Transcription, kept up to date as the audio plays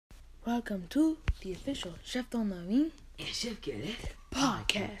Welcome to the official Chef Don Naveen and Chef Garrett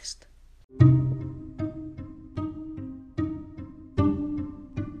podcast.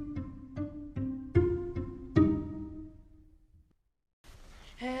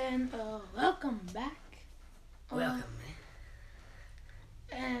 And welcome back. Welcome,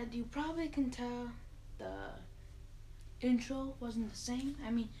 man. And you probably can tell the intro wasn't the same.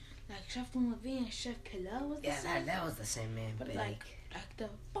 I mean, like Chef Don Naveen and Chef Killa was the same. Yeah, that was the same, man. But like the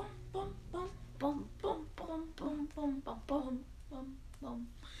bum bum bum bum bum bum bum bum bum bum bum bum.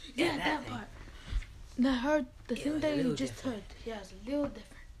 Yeah, that part. And I heard the thing that you just heard. Yeah, it's a little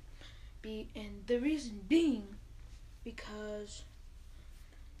different. And the reason being, because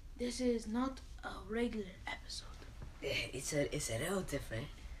this is not a regular episode. Yeah, it's a little different.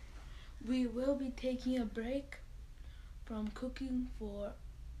 We will be taking a break from cooking for.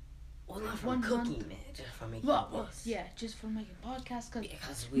 Well, not from cooking, man. Just from making just for making podcasts.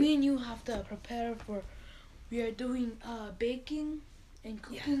 Because me and you have to prepare for. We are doing baking and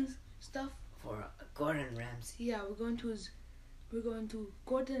cooking stuff for Gordon Ramsay. Yeah, we're going to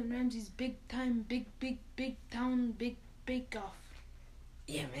Gordon Ramsay's big town big bake off.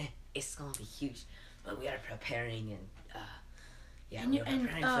 Yeah, man, it's gonna be huge. But we are preparing and we're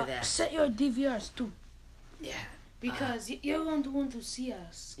preparing for that. Set your DVRs too. Yeah. Because you're going to want to see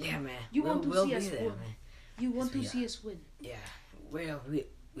us. Yeah, man. You want to see us there, win. Man. You want to see us win. Yeah. We'll be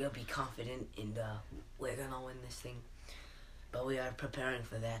confident in we're going to win this thing. But we are preparing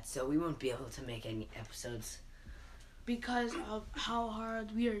for that. So we won't be able to make any episodes. Because of how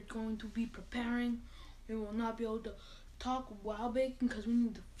hard we are going to be preparing. We will not be able to talk while baking because we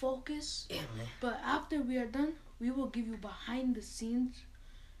need to focus. Yeah, man. But after we are done, we will give you behind the scenes.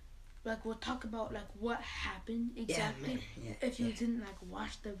 Like, we'll talk about, like, what happened exactly if you didn't, like,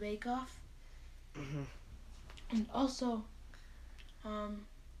 watch the bake-off. Mm-hmm. And also,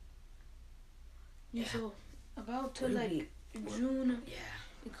 so about to, June,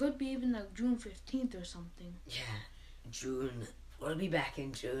 it could be even, like, June 15th or something. Yeah, June. We'll be back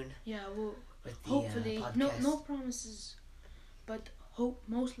in June. Yeah, we'll, with the, hopefully, podcast. no promises, but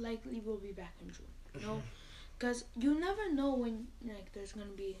most likely we'll be back in June. You know? Because you never know when, like, there's going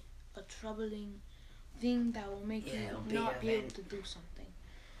to be a troubling thing that will make you not be able to do something.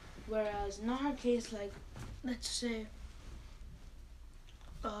 Whereas in our case, like, let's say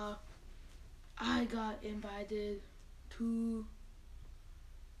I got invited to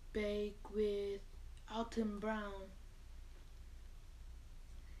bake with Alton Brown,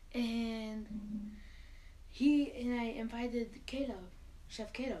 and I invited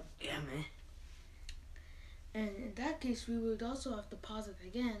Chef Caleb. Yeah, man. And in that case, we would also have to pause it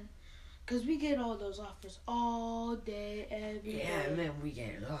again, because we get all those offers all day, every day. Yeah, man, we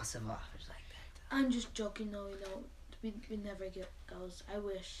get lots of offers like that. I'm just joking, though, we never get those. I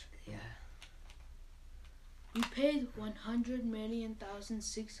wish. Yeah. We paid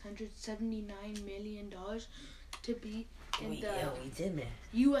 $100,679 million to be in we did, man.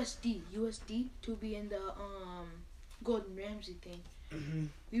 USD to be in the Gordon Ramsay thing. Mm-hmm.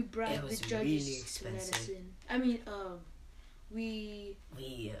 We bribed the judges really expensive. to let us in. I mean,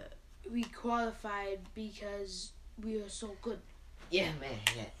 we qualified because we are so good. Yeah, man.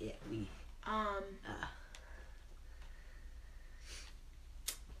 Yeah.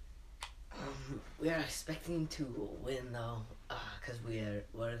 We are expecting to win though, because we're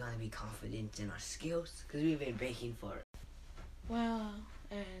gonna be confident in our skills, because we've been baking for it. Well,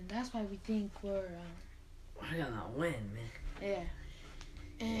 and that's why we think we're gonna win, man. Yeah.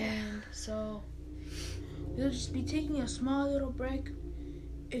 And so we'll just be taking a small little break.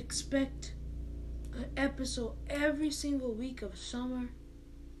 Expect an episode every single week of summer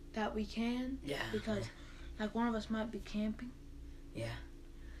that we can. Yeah. Because like one of us might be camping. Yeah.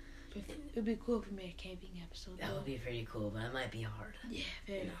 It'd be cool if we made a camping episode. That would be pretty cool, but it might be hard. Yeah,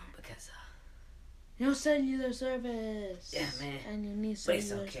 very hard. Because no cellular service. Yeah, man. And you need cellular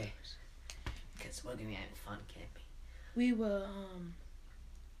service. But it's okay. service. Because we're gonna be having fun camping. We will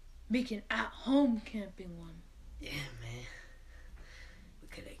make an at-home camping one. Yeah, man. We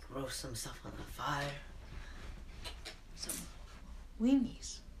could roast some stuff on the fire. Some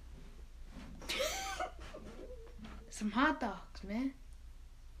weenies. Some hot dogs, man.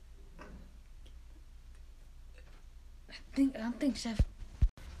 I think Chef.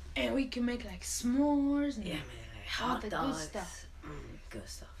 And we can make like s'mores and hot all the dogs. good stuff. Good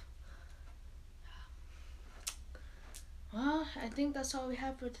stuff. Well, I think that's all we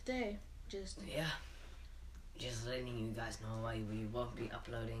have for today. Just letting you guys know why we won't be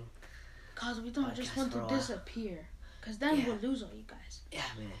uploading. Cause we don't just want to disappear. Cause then we'll lose all you guys. Yeah,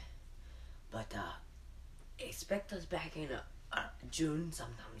 man. But expect us back in June,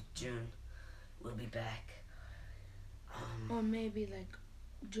 sometime June, we'll be back. Or maybe like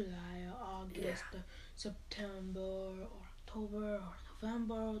July or August or September or October or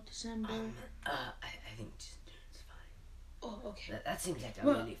November or December. I think just June's fine. Oh, okay. That seems like a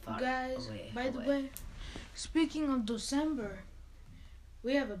Well, really far guys, away. by the way, speaking of December,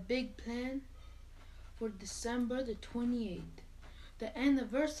 we have a big plan for December the 28th. The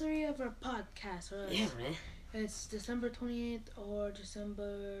anniversary of our podcast. Yeah, man. It's December 28th or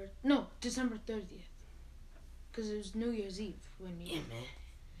December 30th. Because it was New Year's Eve when we... Yeah, man.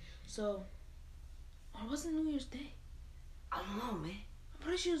 So, or was it New Year's Day? I don't know, man. I'm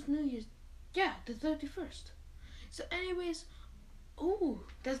pretty sure it was New Year's... Yeah, the 31st. So anyways,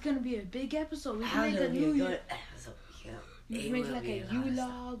 that's going to be a big episode. We can make a New Year... You can make like a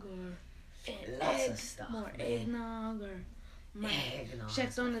U-log or... Lots of stuff, more man. Eggnog or...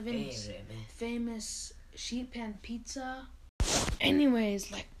 Chef Donovan's famous sheet pan pizza.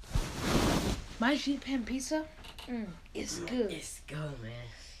 Anyways, like... My sheet pan pizza... it's good. It's good, man.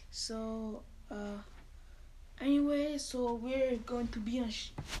 So, anyway, so we're going to be on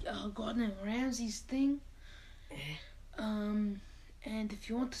Gordon Ramsay's thing. And if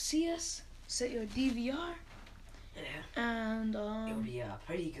you want to see us, set your DVR. Yeah. And, it'll be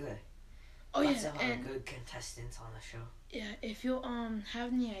pretty good. Oh, Lots yeah, of and... good contestants on the show. Yeah, if you,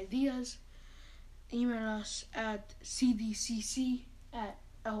 have any ideas, email us at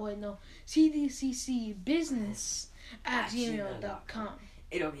cdccbusiness@gmail.com.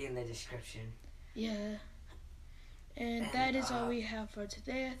 It'll be in the description. Yeah. And that is all we have for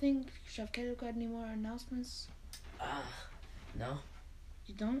today, I think. Chef Caleb, got any more announcements? No.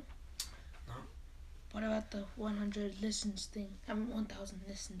 You don't? No. What about the 100 listens thing? 1,000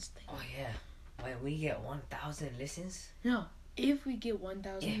 listens thing. Oh, yeah. When we get 1,000 listens? No. If we get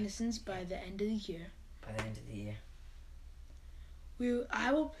 1,000 listens by the end of the year. By the end of the year.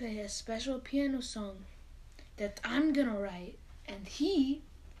 I will play a special piano song that I'm gonna write, and he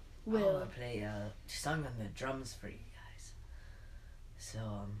will... I'll play a song on the drums for you guys. So,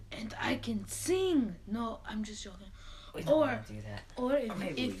 And I can sing! No, I'm just joking. We don't want to do that. Or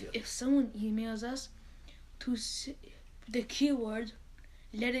if someone emails us to the keyword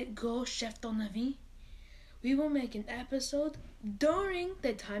 "Let It Go, Chef Donavi," we will make an episode during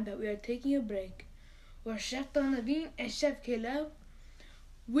the time that we are taking a break, where Chef Donavi and Chef Caleb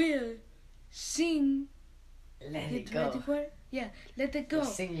will sing. Let It Go. Ready for it? Yeah, Let It Go. We'll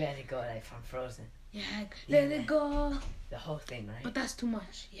sing Let It Go like from Frozen. Yeah, Let It Go. The whole thing, right? But that's too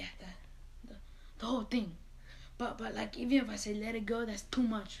much. Yeah, the whole thing. But like, even if I say Let It Go, that's too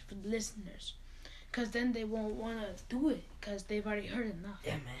much for the listeners. Because then they won't want to do it. Because they've already heard enough.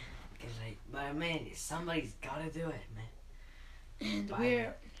 Yeah, man. Cause but man, somebody's got to do it, man. And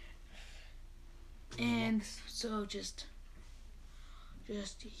And so just,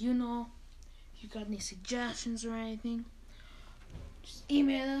 you know, if you got any suggestions or anything, just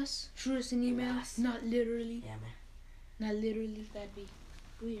email us. Shoot us an email. Not literally. Yeah, man. Not literally. That'd be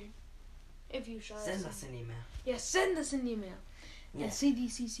weird. If you shot send us an email. Yeah, send us an email. Yeah. At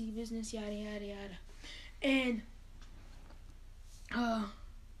CDCC business, yada yada yada. And bye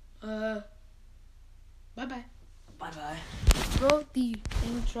bye. Bye bye. Roll the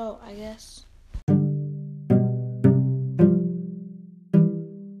intro, I guess.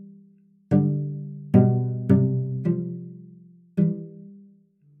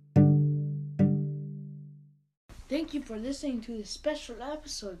 Thank you for listening to this special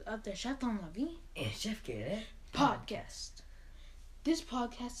episode of the Chef Donavi and Chef Caleb podcast. This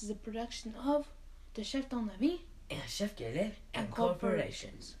podcast is a production of the Chef Donavi and Chef Caleb and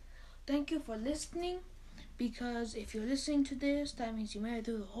corporations. Thank you for listening, because if you're listening to this, that means you made it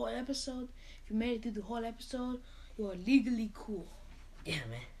through the whole episode. If you made it through the whole episode, you are legally cool. Yeah,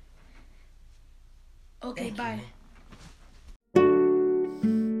 man. Okay, Thank bye. You, man.